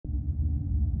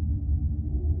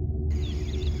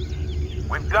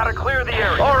We've got to clear the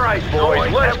area. All right,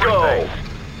 boys, let's go.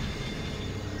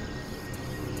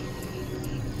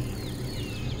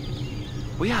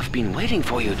 We have been waiting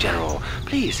for you, General.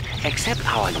 Please, accept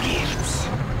our gifts.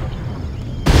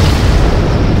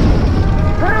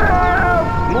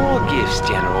 More gifts,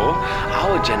 General.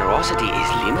 Our generosity is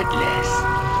limitless.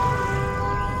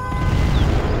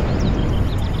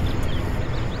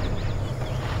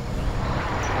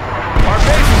 Our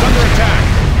base is under attack.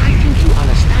 I think you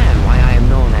understand why I am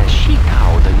known as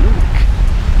Shikao the Nuke.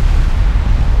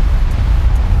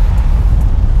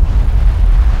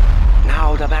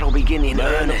 Now the battle begin in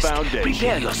earnest.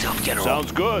 Prepare yourself, General.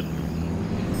 Sounds good.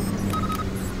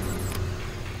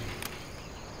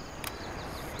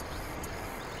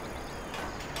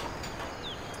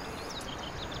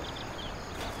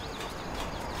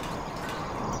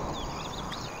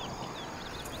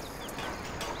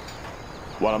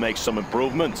 Want to make some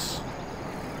improvements?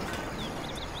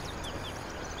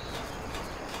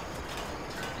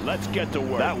 Let's get to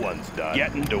work. That one's done.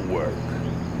 Getting to work.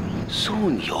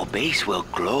 Soon your base will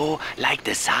glow like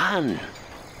the sun.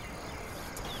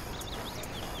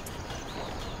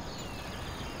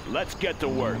 Let's get to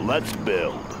work. Let's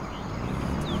build.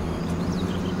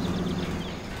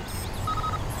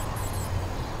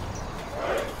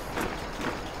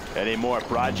 Any more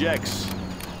projects?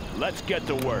 Let's get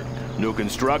to work. New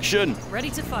construction? Ready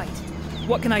to fight.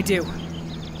 What can I do?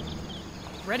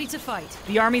 Ready to fight.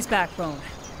 The Army's backbone.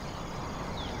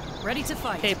 Ready to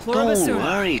fight. Hey, Don't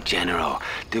worry, General.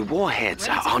 The warheads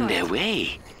are on their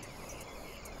way.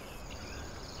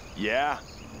 Yeah?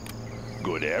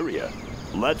 Good area.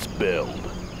 Let's build.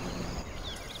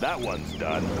 That one's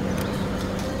done.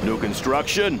 New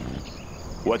construction?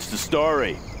 What's the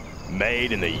story?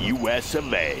 Made in the US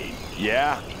of A.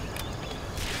 Yeah?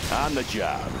 On the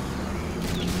job.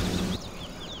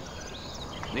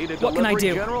 Need a what can I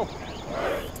do? General?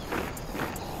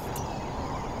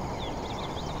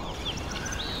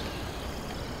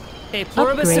 Hey,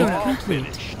 pluribus unum.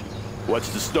 Finished. What's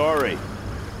the story?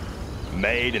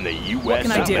 Made in the US what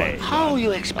can I do? of A. How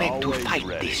you expect Always to fight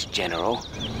ready. this, General?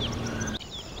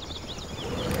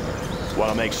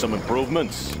 Want to make some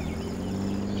improvements?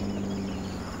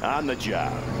 On the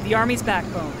job. The Army's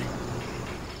backbone.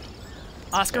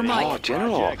 Oscar Mike. Oh,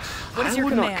 General, What is I your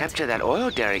would command? not capture that oil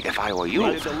derrick if I were you.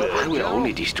 Ready to live, I will General?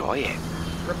 only destroy it.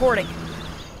 Reporting.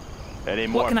 Any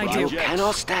more can I do? You projects?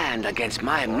 cannot stand against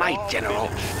my might, General.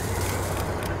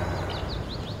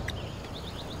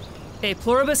 Hey,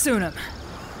 pluribus unum.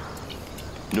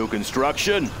 New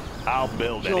construction? I'll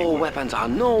build Your anywhere. weapons are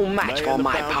no match Laying for the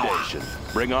my power. foundation.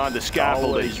 Bring on the scaffolding.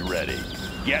 Always ready.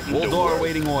 Getting to Waldor work.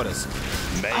 awaiting orders.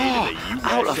 Made Oh, in the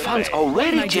US out of funds A.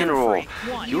 already, do? General.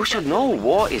 You should know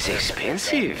war is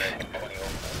expensive.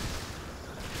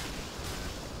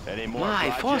 Any more My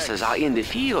projects? forces are in the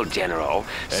field, General.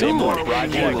 Any Soon more they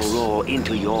projects? will roll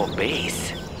into your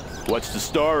base. What's the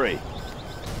story?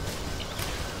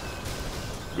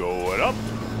 Going up?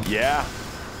 Yeah.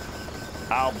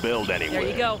 I'll build anywhere. There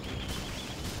you go.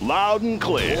 Loud and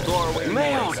clear.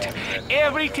 Melt!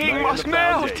 Everything Laying must the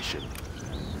melt! foundation.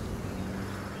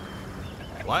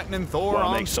 Lightning Thor Wanna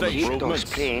on make some station. Keep those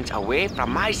improvements? planes away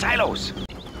from my silos.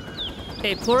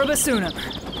 Hey, pluribus unum.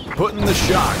 Putting the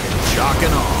shock and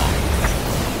shocking all.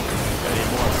 Any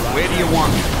more projects? Where do you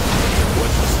want me?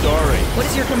 What's the story? What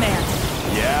is your command?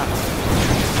 Yeah.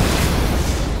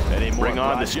 Any more Bring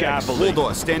on projects? the scaffolding.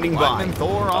 Waldor standing by. Lightning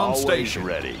Thor on Always station.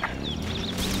 ready.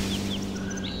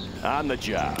 On the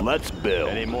job. Let's build.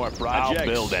 Any more projects? I'll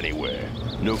build anywhere.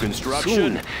 New construction?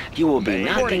 Soon, you will be Made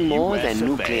nothing in more US than of A.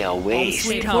 nuclear waste.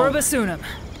 Hey, pluribus unum.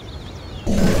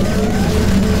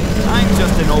 I'm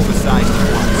just an oversized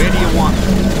one. Where do you want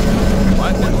me?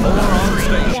 Lightning Thor on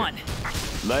station. One.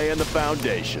 Laying the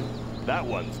foundation. That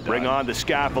one's done. Bring on the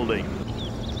scaffolding.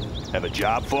 Have a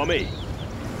job for me?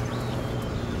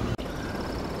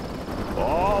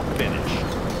 All finished.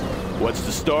 What's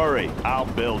the story? I'll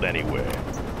build anywhere.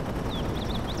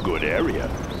 Good area.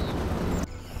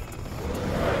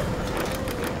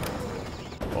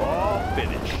 All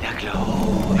finished. The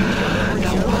glow.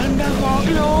 The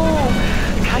wonderful glow.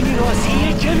 Can you not see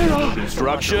it, General?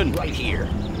 Construction? Right here.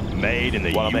 Made in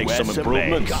the Wanna make some US of A.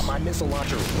 improvements? Got my missile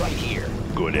launcher right here.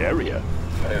 Good area.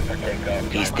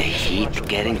 Is the heat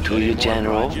getting to you,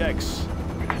 General? Projects.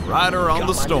 Rider on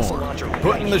the storm.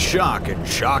 Putting the shock and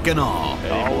shocking all.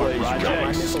 Always Got my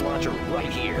projects. missile launcher right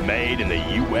here. Made in the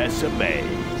US of A.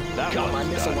 That Got my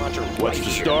one's missile done. launcher What's right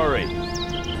the here. story?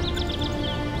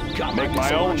 Got Make my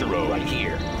missile own launcher road. right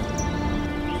here.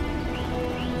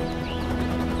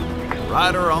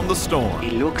 Rider on the storm.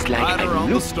 It looks like Rider a on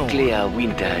the storm. nuclear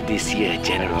winter this year,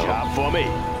 General. Job for me.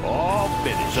 All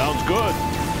finished. Sounds good.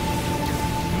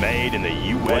 Made in the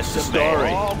U.S. of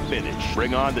A. All finished.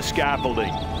 Bring on the scaffolding.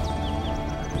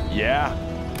 Yeah.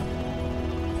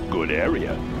 Good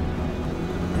area.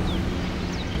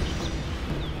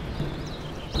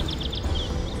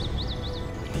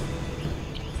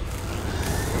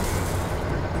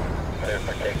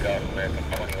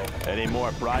 Any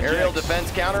more projects? Aerial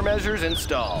defense countermeasures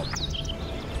installed.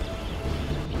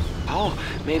 Oh,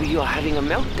 maybe you're having a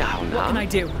meltdown, What huh? can I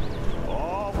do?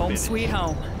 All Home finished. sweet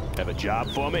home. Have a job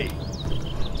for me?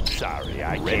 Sorry,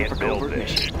 I Ready can't for build covert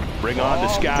this. mission. Bring on the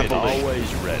All scaffolding.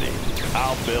 Always ready.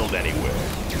 I'll build anywhere.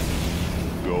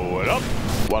 Going up.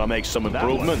 Want to make some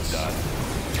improvements?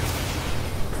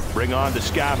 Bring on the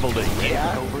scaffolding.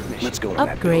 Yeah. Let's go.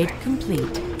 Upgrade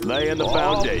complete. Laying the All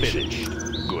foundation.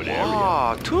 Good area.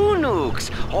 Oh, 2 nukes.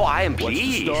 Oh, I am What's the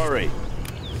pleased. story?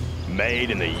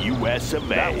 Made in the U.S. of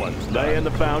A. That one's laying the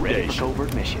Ready for foundation.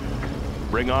 covert mission.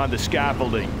 Bring on the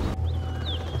scaffolding.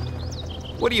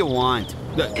 What do you want?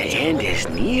 The end is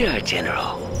near,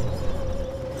 General.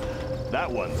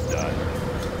 That one's done.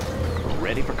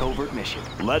 Ready for covert mission.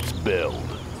 Let's build.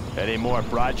 Any more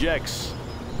projects?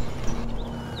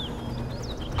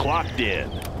 Clocked in.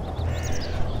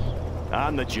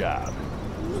 On the job.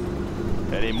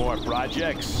 Any more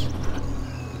projects?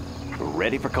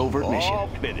 Ready for covert All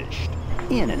finished.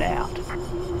 In and out.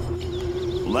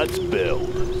 Let's build.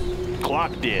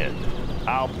 Clocked in.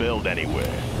 I'll build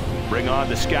anywhere. Bring on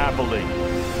the scaffolding.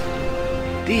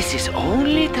 This is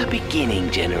only the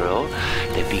beginning, General.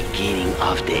 The beginning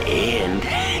of the end.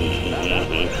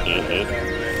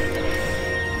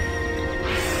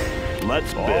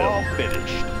 Let's build. All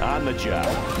finished. On the job.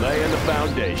 Laying the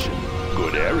foundation.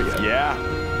 Good area. Yeah.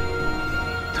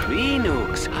 3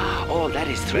 nukes. Oh, that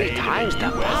is 3 Made in times the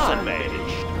US power.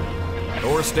 advantage.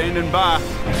 Door standing by.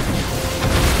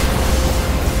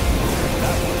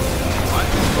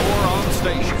 Lightning Thor on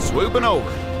station. Swooping over.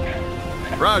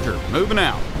 Roger, moving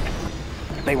out.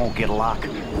 They won't get a lock.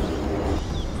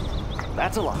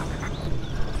 That's a lock.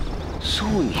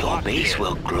 Soon your Locked base in.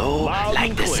 will glow Loud like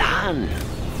and the clear. sun.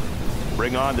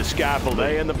 Bring on the scaffolding.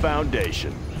 Laying the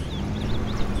foundation.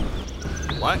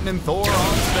 Lightning Thor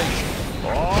on station.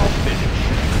 All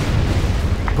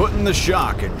finished. Putting the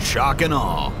shock in shock and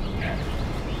awe.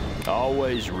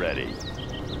 Always ready.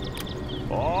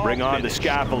 All Bring on the finished.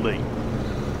 scaffolding.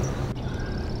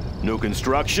 New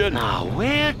construction. Now,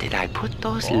 where did I put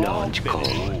those All launch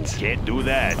finished. codes? Can't do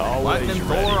that. Always Lightning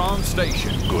ready. Thor on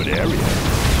station. Good area.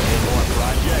 Any more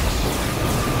projects?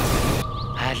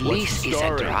 At What's least the it's a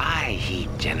story? dry heat,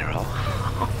 General.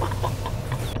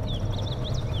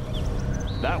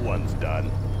 That one's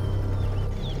done.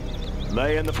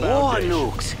 Laying the 4 foundation.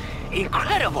 nukes.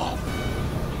 Incredible.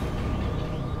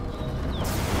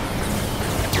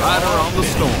 Rider on the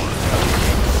storm.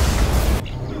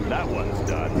 That one's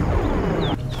done.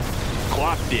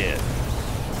 Clocked in.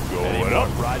 Going up.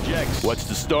 Projects. What's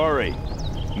the story?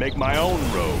 Make my own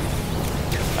road.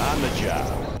 On the job.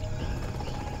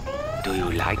 Do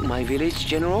you like my village,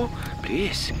 General?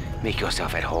 Please, make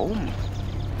yourself at home.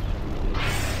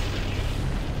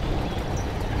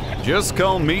 Just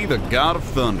call me the God of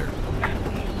Thunder.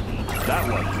 That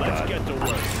one's done. Let's get to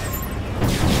work.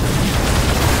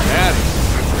 Daddy.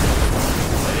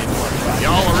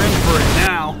 Y'all are in for it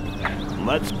now.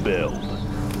 Let's build.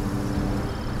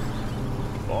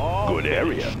 Good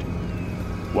area.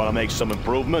 Want to make some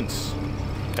improvements?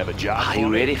 Have a job Are for you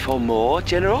me? ready for more,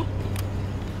 General?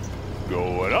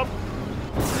 Going up.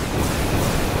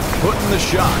 Putting the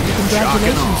shock in shock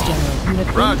and Congratulations, awe. General. You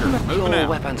have Roger, been moving Your out.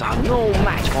 weapons are no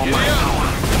match for my Yeah.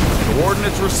 power.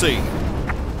 Coordinates received.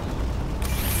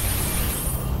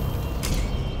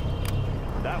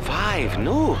 5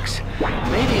 nukes.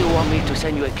 Maybe you want me to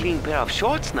send you a clean pair of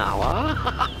shorts now,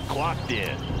 huh? Clocked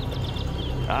in.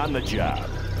 On the job.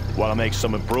 Want to make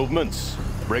some improvements?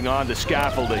 Bring on the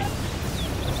scaffolding.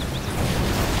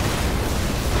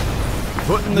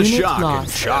 Putting the Unit shock in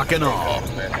lost. shock and awe.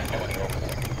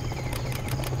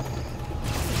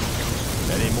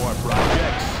 Any more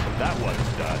projects? That one's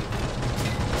done.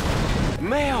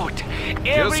 Melt! Just call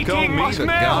Everything me must the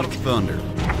melt! God of Thunder.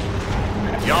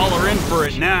 Y'all are in for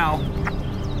it now.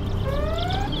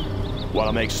 Want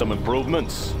to make some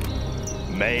improvements?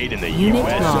 Made in the Unit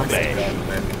U.S. lost. of A.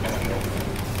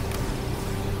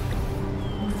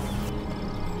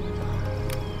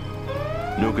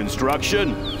 New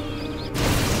construction.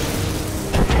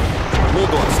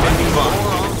 Bulldog standing by.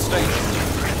 On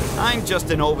station. I'm just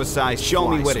an oversized show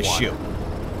me where to shoot.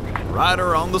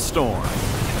 Rider on the storm.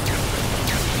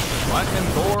 Lightning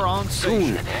Thor on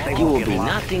Soon, station. you will be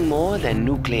nothing more than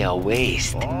nuclear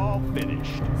waste. All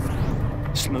finished.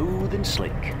 Smooth and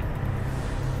slick.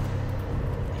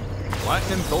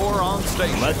 Lightning Thor on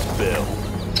station. Let's build.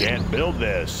 Can't build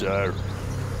there, sir.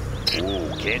 Ooh,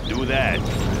 can't do that.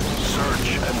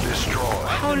 Search and destroy.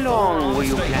 How long were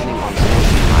you planning on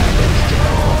staying, my friends,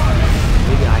 General?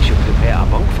 Maybe I should prepare a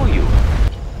bunk for you.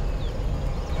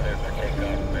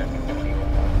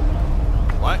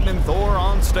 Lightning Thor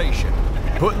on station.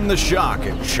 Putting the shock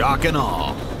in shock and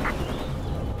awe.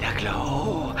 The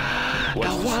glow.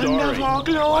 What's The the story? wonderful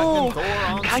glow. Lightning Thor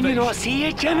on Can you not station. see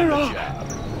it, General? Good job.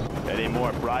 Any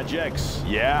more projects?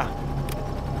 Yeah?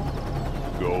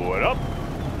 Going up.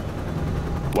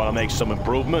 Wanna make some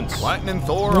improvements? Lightning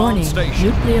Thor Warning. on station.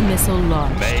 Nuclear missile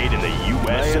launched. Made in the U.S.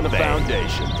 Laying the of A.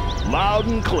 foundation. Loud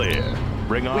and clear.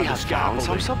 Bring on We the have found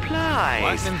some scaffolding. supplies.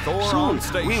 Lightning Thor Soon, on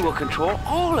station. we will control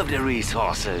all of the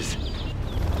resources.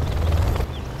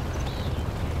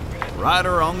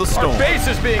 Rider on the storm. Base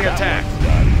is being attacked.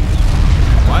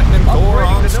 Lightning Thor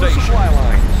on station.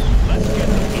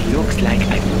 It looks like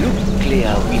a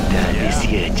nuclear winter this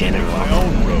year, My General.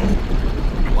 own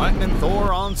road. Lightning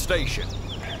Thor on station.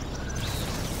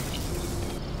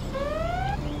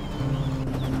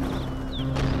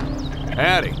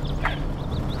 Howdy.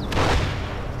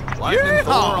 Lightning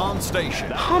Thor on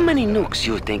station. How many nukes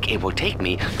you think it will take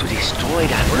me to destroy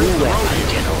that new weapon,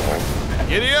 General?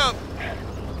 Giddy up.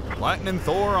 Lightning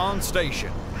Thor on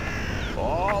station.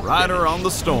 All Rider on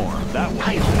the storm. that I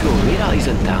way. hope your radar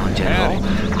isn't down, General.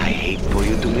 I hate for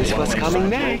you to miss what's coming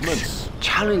next. Improvements.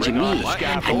 Challenge Bring on me, the and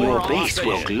scaffolding. your base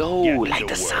will glow Get like to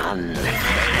the work. sun.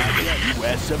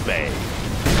 U.S. of A.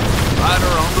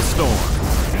 Rider on the storm.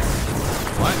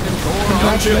 Lightning Thor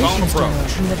on ship on Congratulations, General.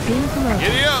 approach. You have been promoted.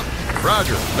 Giddy up.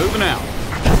 Roger. Moving out.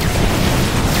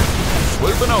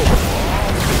 Swooping over.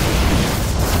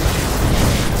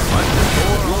 Lightning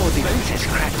Thor Your on defense station. has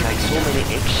cracked like so many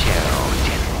eggshells,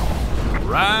 General.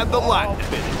 Ride the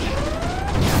lightning.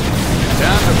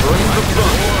 Time to bring the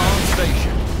thunder on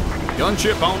station.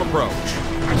 Gunship on approach.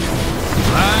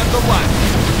 Ride the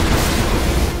lightning.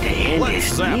 The end Let's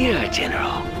is sample. near,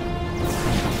 General.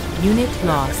 Unit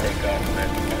lost.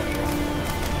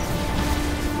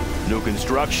 New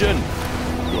construction.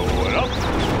 Going up.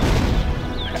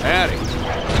 Howdy.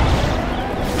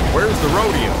 Where's the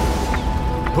rodeo?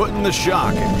 Putting the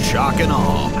shock in shock and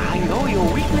awe. I know your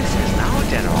weaknesses now,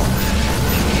 General.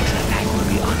 The next attack will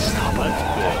be unstoppable. Let's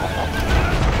build.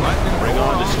 Lightning Bring Thor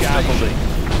on the station. scaffolding.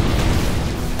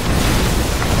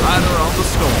 Rider on the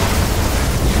storm.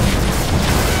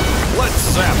 Let's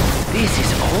sample. This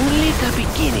is only the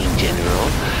beginning, General.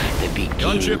 The beginning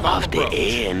Gunship on of the approach.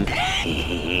 end.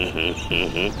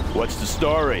 What's the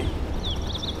story?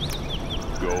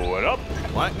 Going up.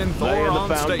 Lightning Thor Laying the on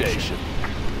foundation. station.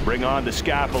 Bring on the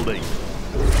scaffolding.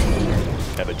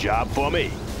 Have a job for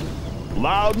me.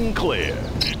 Loud and clear.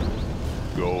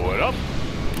 Going up.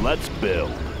 Let's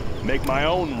build. Make my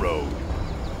own road.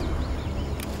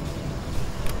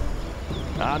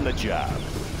 On the job.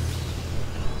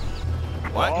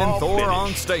 Lightning All Thor finished.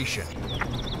 on station.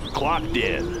 Clocked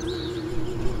in.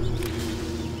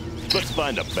 Let's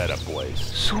find a better place.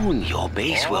 Soon your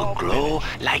base will glow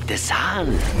like the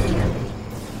sun.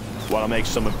 Want to make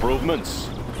some improvements?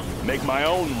 Make my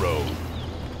own road.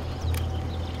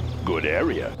 Good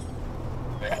area.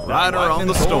 Rider on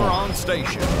the storm. On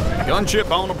station. Gunship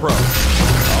on approach.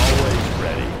 Always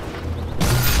ready.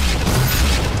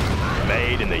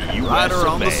 Made in the U.S. Rider of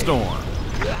on the A. storm.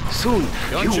 Soon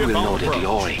Gunship you will on know the approach.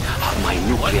 glory of my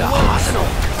nuclear arsenal.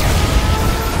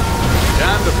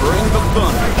 Time to bring the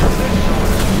thunder.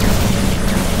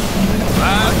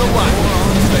 Ride the lightning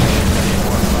on station.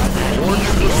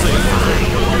 Orders received.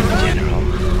 General.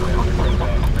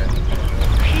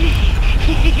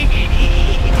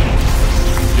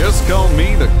 Just call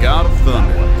me the God of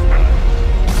Thunder.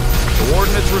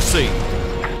 Coordinates received.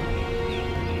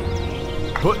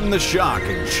 Putting the shock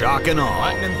in shock and awe.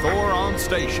 Lightning Thor on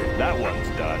station. That one's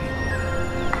done.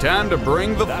 Time to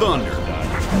bring the That thunder. one's done.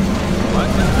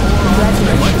 Lightning Thor on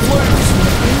station. Let's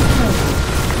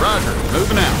loose. Roger,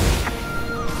 moving out.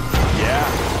 Yeah.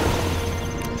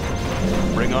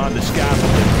 Bring on the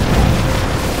scaffolding.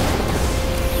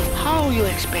 How you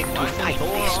expect to Lightning fight Thor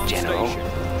this, on General? station.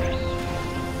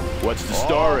 What's the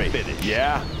story?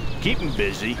 Yeah. Keep him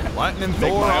busy. Lightning Make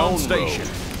Thor my on own station.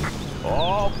 road.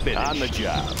 All finished. On the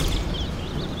job.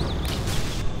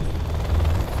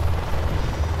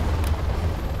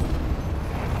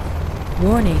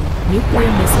 Warning.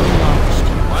 Nuclear missile launched.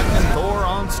 Lightning Thor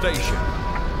on station.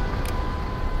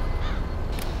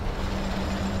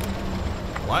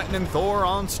 Lightning Thor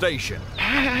on station.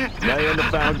 Laying the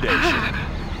foundation.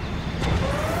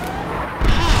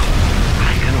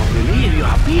 I cannot believe you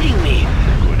are beating me.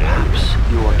 Perhaps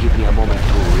you will give me a moment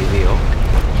to reveal.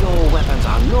 Your weapons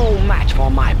are no match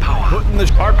for my power. Putting the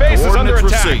Our base is under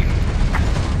coordinates attack. received.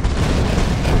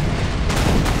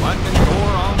 Lightning Thor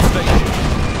on station.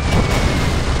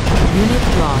 Unit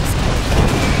lost.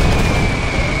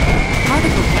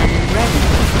 Particle cannon ready.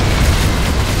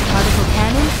 Particle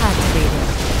cannon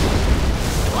activated.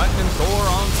 Lightning Thor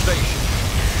on station.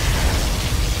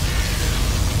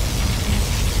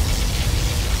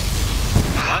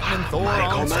 Lightning Thor My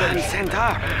on command station.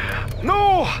 center.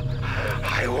 No!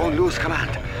 I won't lose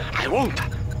command. I won't.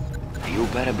 You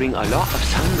better bring a lot of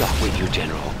sunblock with you,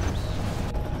 General.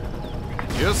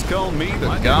 Just call me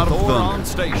the God of Thunder. On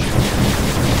station.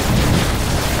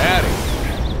 Patty.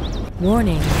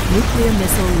 Warning, nuclear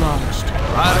missile launched.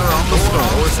 Rider on the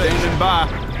storm. We're standing by.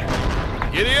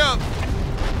 Giddy up.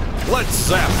 Let's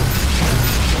zap it.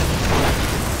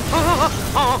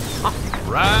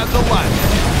 Ride the lightning.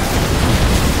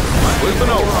 Whipping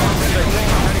over on station.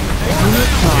 Unit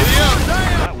Giddy lost. up.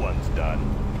 That one's done.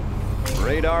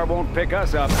 Radar won't pick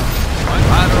us up.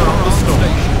 Rider on the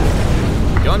station.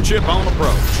 Gunship on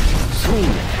approach. Soon,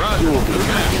 Roger. you will be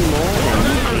nothing more than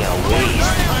nuclear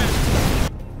waste.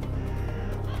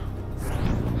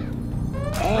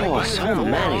 Oh, so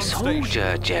many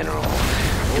soldiers, General.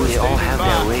 Do they all have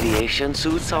their radiation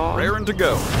suits on? Raring to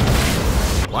go.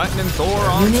 Lightning Thor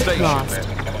on Unit station. lost.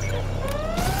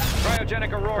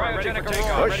 Cryogenic Aurora, ready for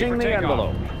takeoff. Pushing the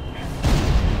envelope.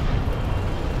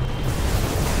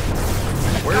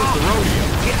 Where's the rodeo?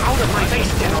 Get out of my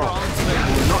base, General. I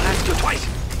will not ask you twice.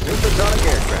 Supersonic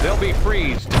aircraft. They'll be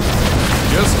freezed.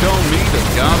 Just call me the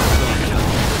God of Thunder.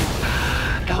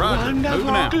 The Roger, moving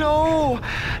wonderful out. glow.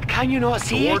 Can you not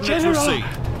see it, Coordinates General? received.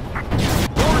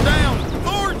 Thor down!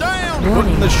 Thor down! Warning,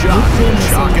 Putting the shot. nuclear missile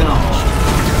Shocking launched.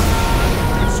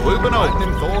 off. Swooping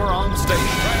Lightning Thor on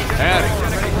station. Patty.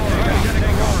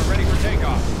 Ready for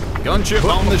takeoff. Gunship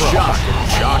on the shot.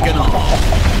 Shocking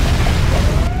off.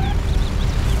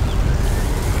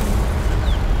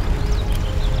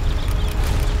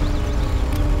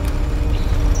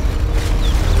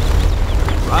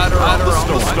 Rider on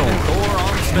the storm. Thor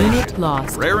on station. Unit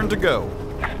lost. Raring to go.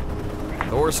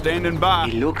 Thor standing by.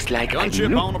 It looks like a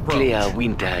Gunship on nuclear approach.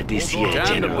 winter this year, Time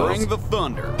to General. bring the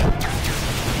thunder.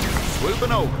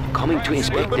 Swooping over. Coming to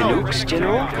inspect the Swooping over. nukes,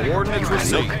 General? Coordinates Look,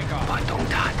 received. but don't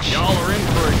touch. Y'all are in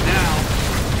for it now.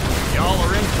 Y'all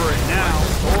are in for it now.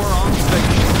 Thor on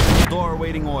station. Thor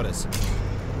awaiting orders.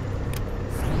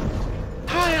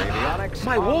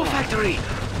 My war factory!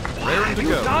 What Raring have to you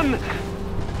go. done?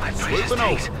 My precious Swooping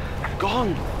tanks,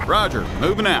 gone. Roger,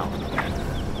 moving out.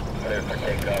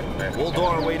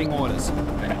 Waldor awaiting orders.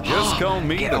 Just call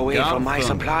me Get the away God from of my Thunder.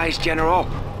 supplies, General.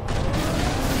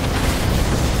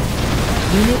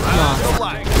 Unit Ride lost. the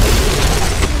light.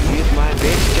 With my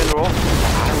base, General, I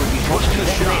will be forced to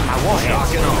detonate my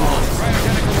warheads. Shocking off.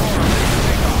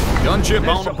 Gunship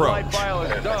on approach. File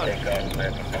is done.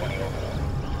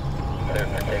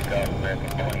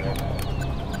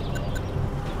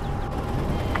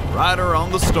 Rider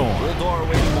on the storm. Waldor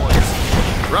awaiting orders.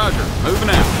 Roger, moving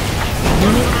out.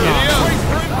 Unit Giddy lost.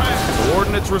 up.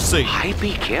 Coordinates received. I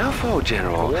be careful,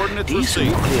 General. Coordinates These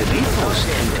received. nuclear depots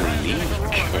tend to leak. The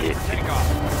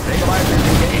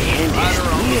end Rider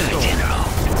on the is storm. near, General.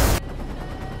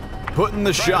 Putting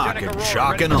the shock and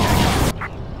shocking off.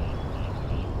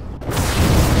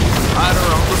 Rider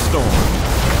on the storm.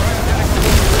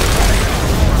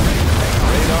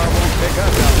 Radar won't pick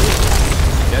us up.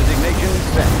 Designation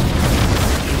set.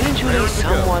 Eventually, Raring to go.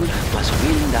 someone must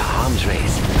win the arms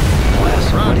race.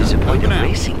 Well, what is the point of moving out.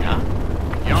 racing, huh?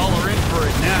 Y'all are in for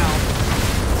it now.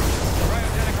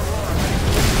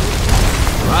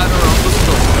 Rider on the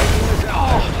storm.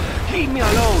 Oh, leave me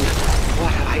alone.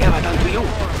 What have I ever done to you?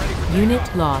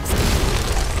 Unit lost.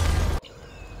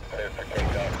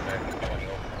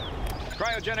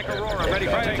 Cryogenic Aurora, ready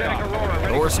for takeoff.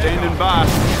 Thor standing by.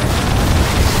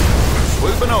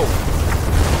 Swooping over.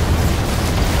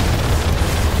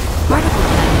 Particle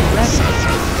cannon ready.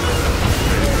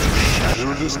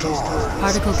 Shatter the stars.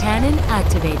 Particle cannon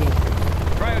activated.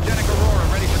 Cryogenic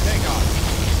Aurora, ready for takeoff.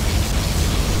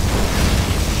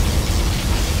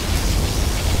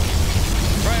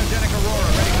 Cryogenic Aurora,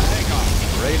 ready for takeoff.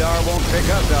 Radar won't pick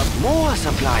us up. More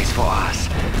supplies for us.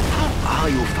 How are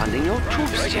you funding your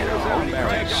troops,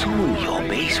 General? Soon your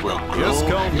base will Just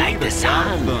glow call me like the God of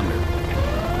sun. Thunder.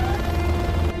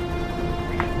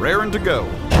 Raring to go.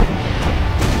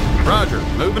 Roger,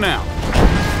 moving out.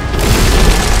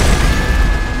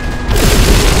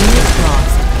 Unit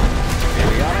lost.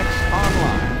 Avionics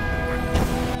online.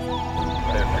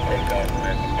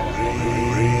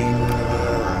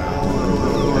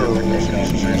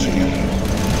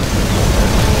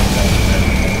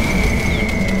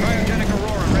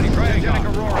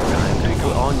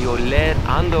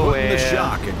 underwear. Putting the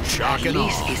shock and shocking At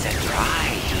least off. it's a dry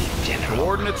heat, General.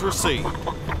 Coordinates received.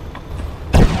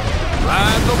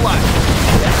 Ride the light.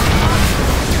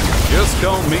 Just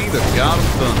call me the God of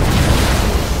Thunder.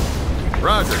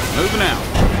 Roger, moving out.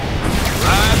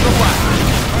 Ride the light.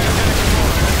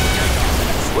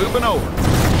 Swooping over.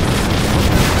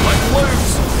 Letting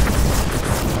loose.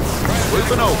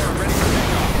 Swooping over.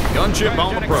 Gunship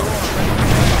on approach.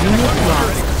 Unit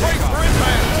lost.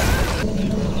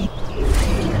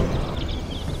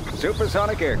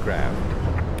 Supersonic aircraft.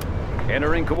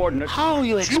 Entering coordinates. How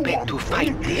you expect to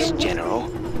fight this, General?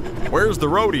 Where's the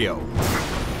rodeo?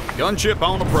 Gunship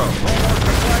on approach.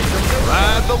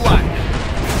 Ride the light.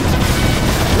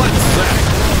 Let's set.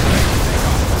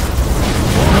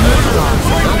 Unit lost.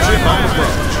 Gunship on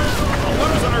approach.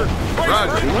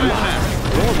 Roger, moving out.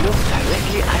 Don't look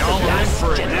directly at the Y'all are in glass,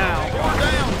 for it General. now.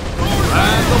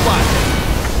 Ride the light.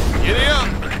 Giddy up.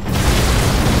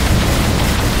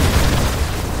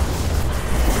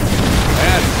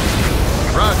 Add it.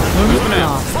 Roger, Unit moving out.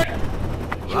 lost.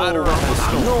 Rider on the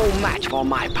storm. No match for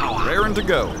my power. Raring to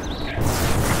go.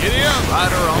 Giddy up.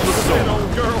 Rider on the storm.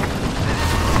 Old girl.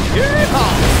 Giddy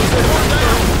up.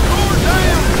 Door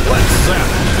down. Let's set.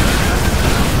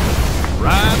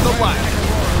 Ride the light.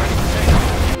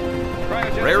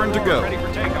 Raring to go. Ready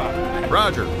for takeoff.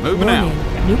 Roger, moving out.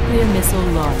 Warning. Nuclear missile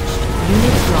launched.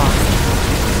 Unit lost.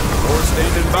 Core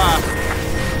standing by.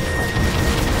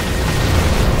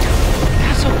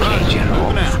 That's okay, General.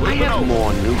 moving out. I have Moving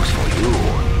more news for you.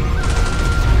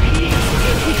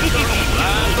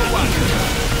 Ride the light.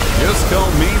 Just call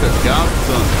me the God of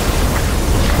Thunder.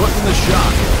 Putting the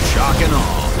shock and shocking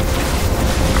off.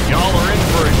 Y'all are in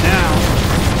for it now.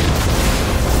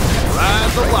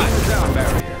 Ride the light. Sound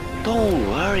barrier. Don't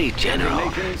worry, General.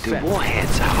 The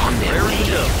warheads are on their Raring to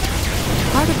way. go.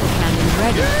 Particle cannon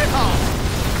ready.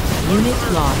 Unit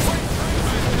lost.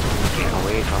 Get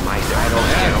away from my silos,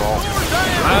 General.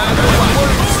 Ride the light.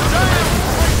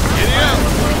 Giddy up.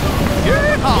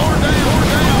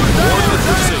 Coordinates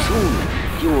received. Soon,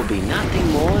 you will be nothing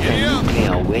more than Yeah.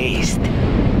 nuclear waste.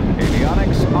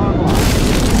 Avionics online.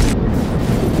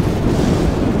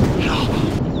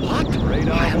 What?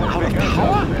 Radar I am won't out of pick us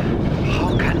power? up. How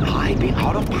can I be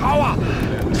out of power?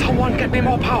 Someone get me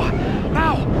more power.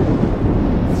 Now!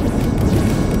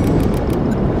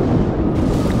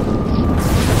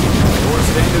 Core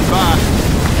standing by.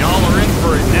 Y'all are in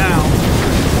for it now.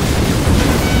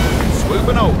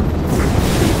 Swooping over.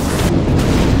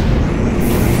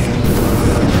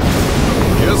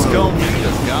 Just call me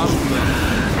the God of Thunder.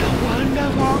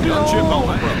 Wonderful Gunship glow.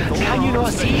 on approach. Can you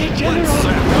not see it, General?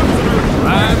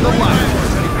 Ride the light.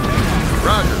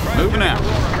 Roger, moving out.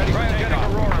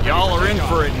 Y'all are in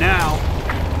for it now.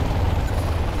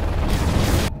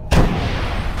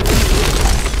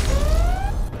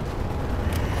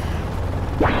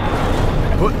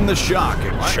 Putting the shock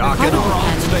and shocking Particle on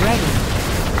cannon station. ready.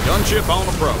 Gunship on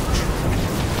approach.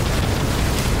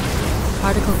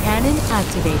 Particle cannon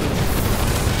activated.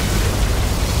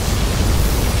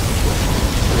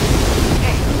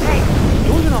 Hey,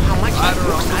 do you know how much that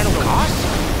Rider on the idle storm. costs?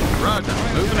 Roger,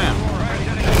 moving out.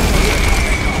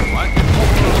 What?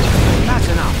 That's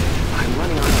enough. I'm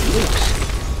running out of nukes.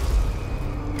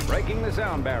 Breaking the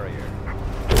sound barrier.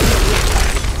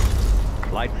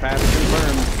 Light path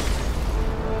confirmed.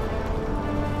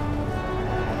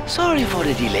 Sorry for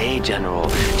the delay, General.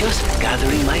 Just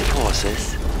gathering my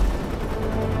forces.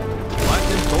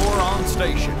 Lightning Core on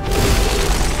station.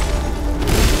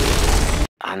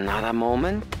 Another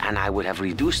moment, and I would have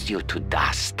reduced you to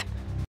dust.